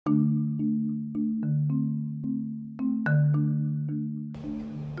Good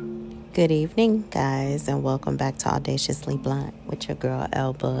evening, guys, and welcome back to Audaciously Blunt with your girl,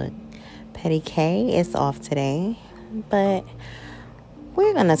 Elbud. Petty K is off today, but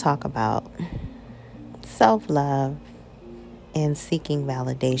we're going to talk about self-love and seeking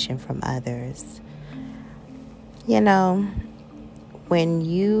validation from others. You know, when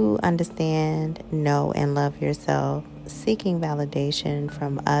you understand, know, and love yourself, seeking validation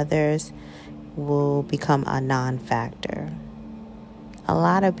from others will become a non-factor. A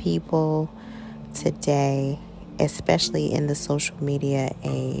lot of people today, especially in the social media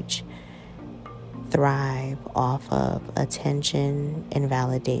age, thrive off of attention and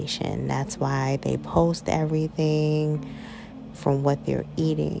validation. That's why they post everything from what they're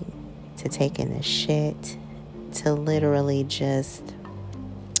eating to taking a shit to literally just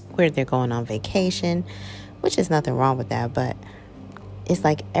where they're going on vacation, which is nothing wrong with that, but it's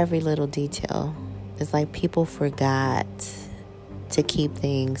like every little detail. It's like people forgot to keep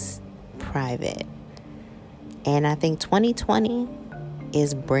things private. And I think 2020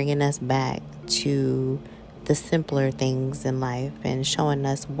 is bringing us back to the simpler things in life and showing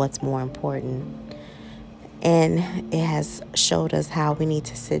us what's more important. And it has showed us how we need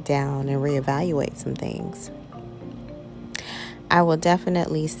to sit down and reevaluate some things. I will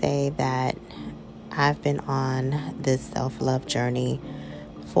definitely say that I've been on this self-love journey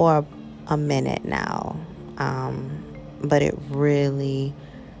for a minute now. But it really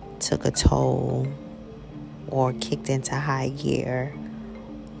took a toll or kicked into high gear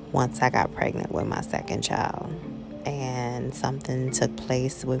once I got pregnant with my second child. And something took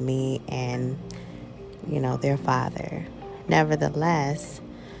place with me and, their father. Nevertheless,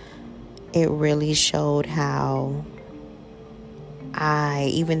 it really showed how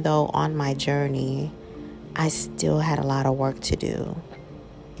even though on my journey, I still had a lot of work to do.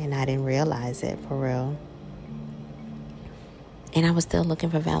 And I didn't realize it for real. And I was still looking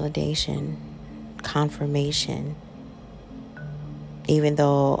for validation, confirmation, even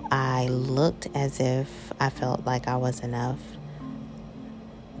though I looked as if I felt like I was enough.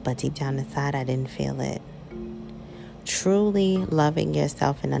 But deep down inside, I didn't feel it. Truly loving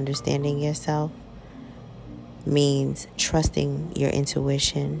yourself and understanding yourself means trusting your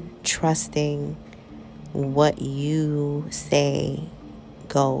intuition, trusting what you say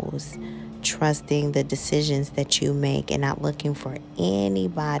goes, trusting the decisions that you make and not looking for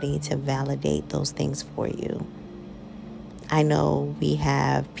anybody to validate those things for you. I know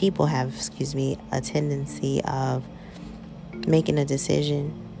people have a tendency of making a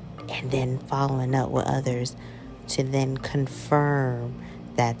decision and then following up with others to then confirm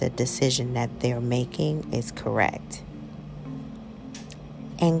that the decision that they're making is correct.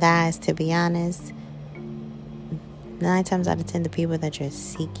 And guys, to be honest, 9 times out of 10, the people that you're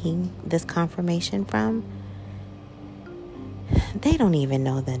seeking this confirmation from, they don't even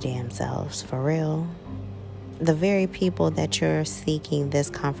know their damn selves, for real. The very people that you're seeking this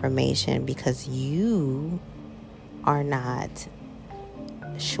confirmation because you are not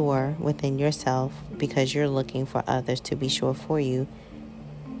sure within yourself because you're looking for others to be sure for you,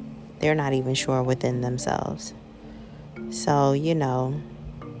 they're not even sure within themselves. So, again,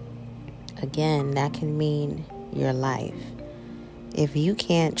 that can mean your life. If you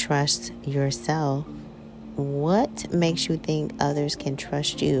can't trust yourself, what makes you think others can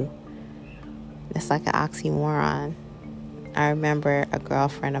trust you? It's like an oxymoron. I remember a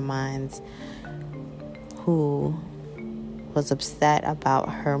girlfriend of mine's who was upset about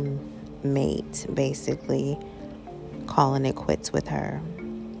her mate basically calling it quits with her.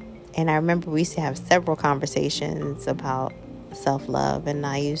 And I remember we used to have several conversations about self-love, and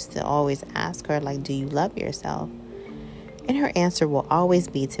I used to always ask her, like, do you love yourself? And her answer will always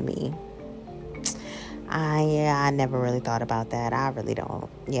be to me, I never really thought about that. I really don't,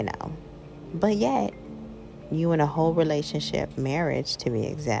 But yet, you in a whole relationship, marriage to be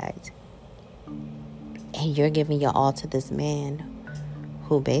exact, and you're giving your all to this man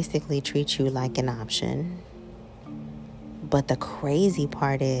who basically treats you like an option. But the crazy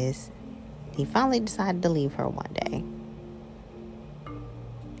part is, he finally decided to leave her one day.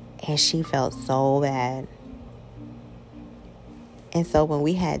 And she felt so bad. And so when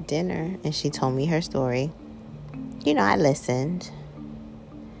we had dinner and she told me her story, I listened.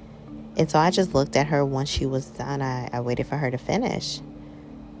 And so I just looked at her once she was done. I waited for her to finish.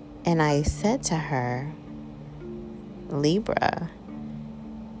 And I said to her, Libra,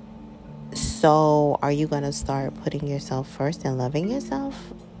 so are you going to start putting yourself first and loving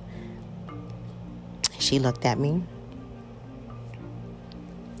yourself? She looked at me.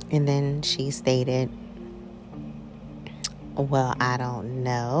 And then she stated, well, I don't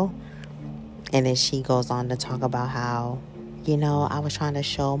know. And then she goes on to talk about how, I was trying to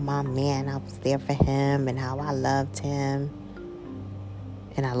show my man I was there for him and how I loved him.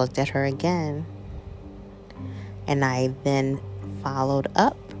 And I looked at her again. And I then followed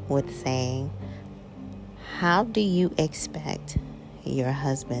up with saying, how do you expect your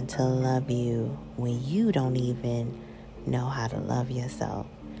husband to love you when you don't even know how to love yourself?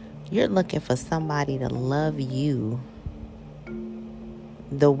 You're looking for somebody to love you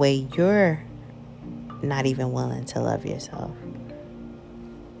the way you're not even willing to love yourself.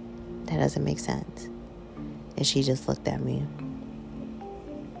 That doesn't make sense. And she just looked at me.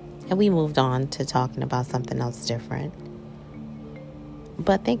 And we moved on to talking about something else different.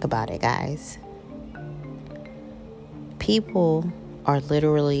 But think about it, guys. People are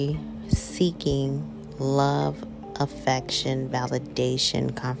literally seeking love, affection,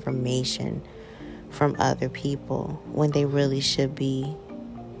 validation, confirmation from other people when they really should be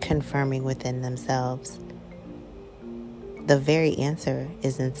confirming within themselves. The very answer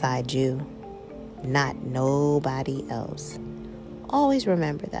is inside you, not nobody else. Always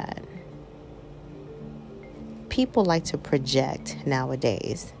remember that. People like to project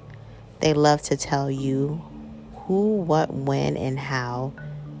nowadays. They love to tell you who, what, when, and how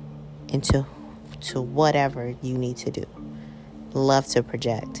into to whatever you need to do. Love to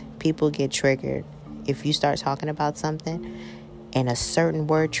project. People get triggered. If you start talking about something and a certain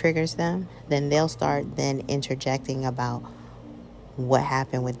word triggers them, then they'll start then interjecting about what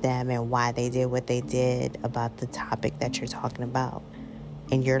happened with them and why they did what they did about the topic that you're talking about.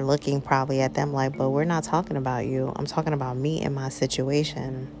 And you're looking probably at them like, but we're not talking about you. I'm talking about me and my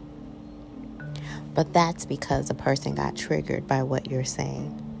situation. But that's because a person got triggered by what you're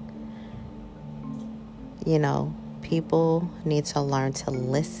saying. People need to learn to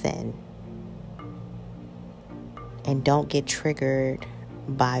listen and don't get triggered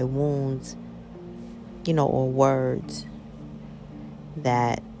by wounds, or words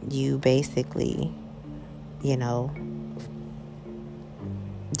that you basically,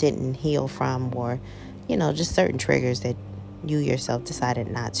 didn't heal from, or, just certain triggers that you yourself decided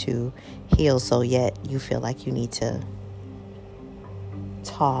not to heal, so yet you feel like you need to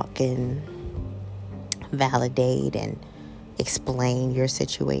talk and validate and explain your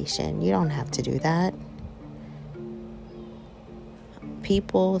situation. You don't have to do that.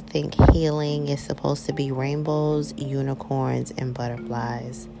 People think healing is supposed to be rainbows, unicorns, and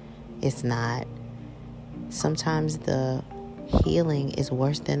butterflies. It's not. Sometimes the healing is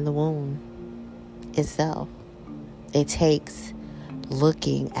worse than the wound itself. It takes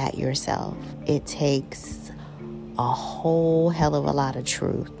looking at yourself. It takes a whole hell of a lot of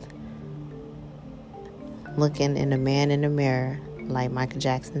truth. Looking in a man in the mirror, like Michael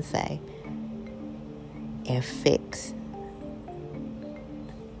Jackson say, and fix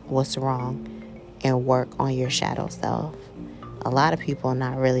what's wrong and work on your shadow self. A lot of people are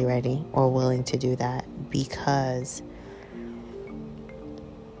not really ready or willing to do that because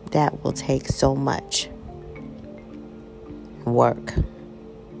that will take so much work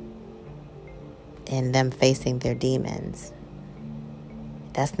and them facing their demons.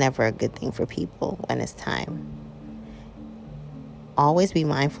 That's never a good thing for people when it's time. Always be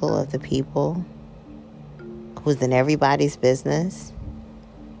mindful of the people who's in everybody's business.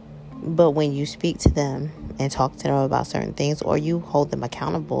 But when you speak to them and talk to them about certain things, or you hold them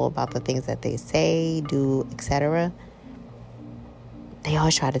accountable about the things that they say, do, etc., they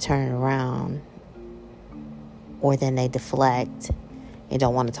always try to turn it around. Or then they deflect and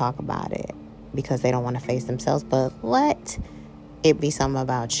don't want to talk about it because they don't want to face themselves. But let it be something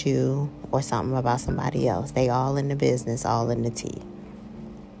about you or something about somebody else. They all in the business, all in the tea.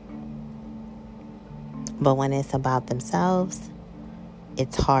 But when it's about themselves,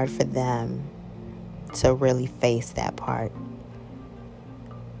 it's hard for them to really face that part.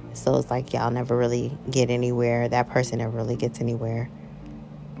 So it's like y'all never really get anywhere. That person never really gets anywhere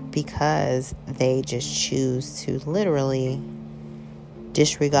because they just choose to literally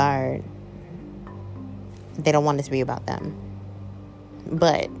disregard. They don't want it to be about them.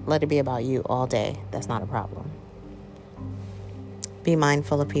 But let it be about you all day. That's not a problem. Be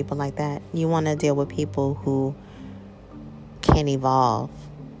mindful of people like that. You want to deal with people who can evolve,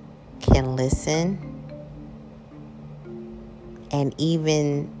 can listen, and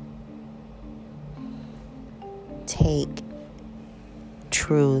even take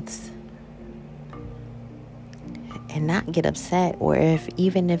truths and not get upset, or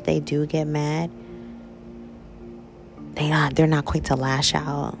even if they do get mad, they're not quick to lash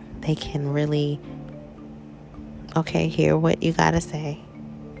out. They can really, hear what you gotta say,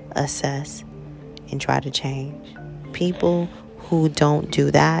 assess, and try to change. People who don't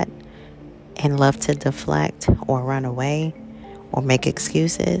do that and love to deflect or run away or make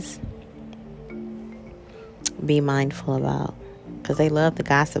excuses, be mindful about, because they love to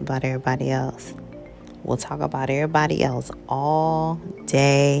gossip about everybody else. We'll talk about everybody else all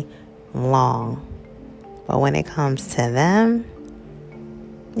day long. But when it comes to them,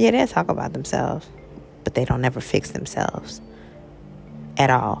 yeah, they'll talk about themselves, but they don't ever fix themselves at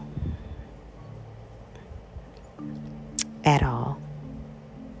all. At all.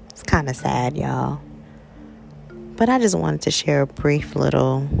 It's kind of sad, y'all. But I just wanted to share a brief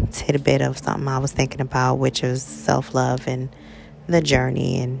little tidbit of something I was thinking about, which is self-love and the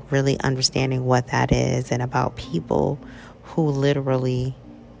journey and really understanding what that is, and about people who literally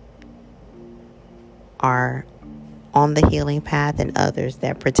are on the healing path and others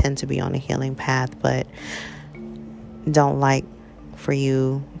that pretend to be on a healing path but don't like for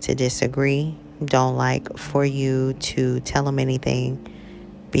you to disagree, don't like for you to tell them anything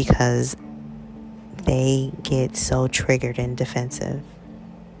because they get so triggered and defensive.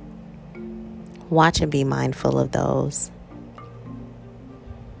 Watch and be mindful of those.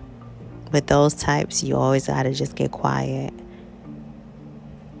 With those types, you always got to just get quiet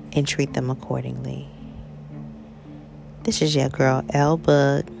and treat them accordingly. This is your girl, L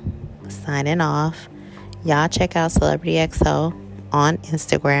Book, signing off. Y'all check out Celebrity XO on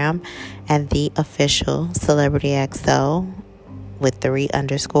Instagram at the official Celebrity XO with 3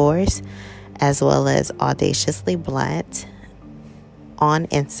 underscores, as well as Audaciously Blunt on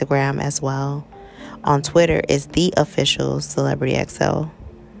Instagram as well. On Twitter is the official Celebrity XO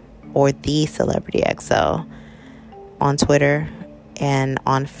or the Celebrity XO on Twitter and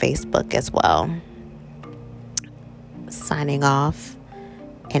on Facebook as well. Signing off,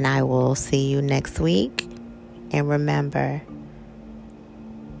 and I will see you next week. And remember,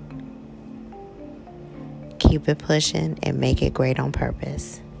 keep it pushing and make it great on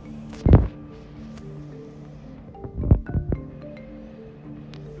purpose.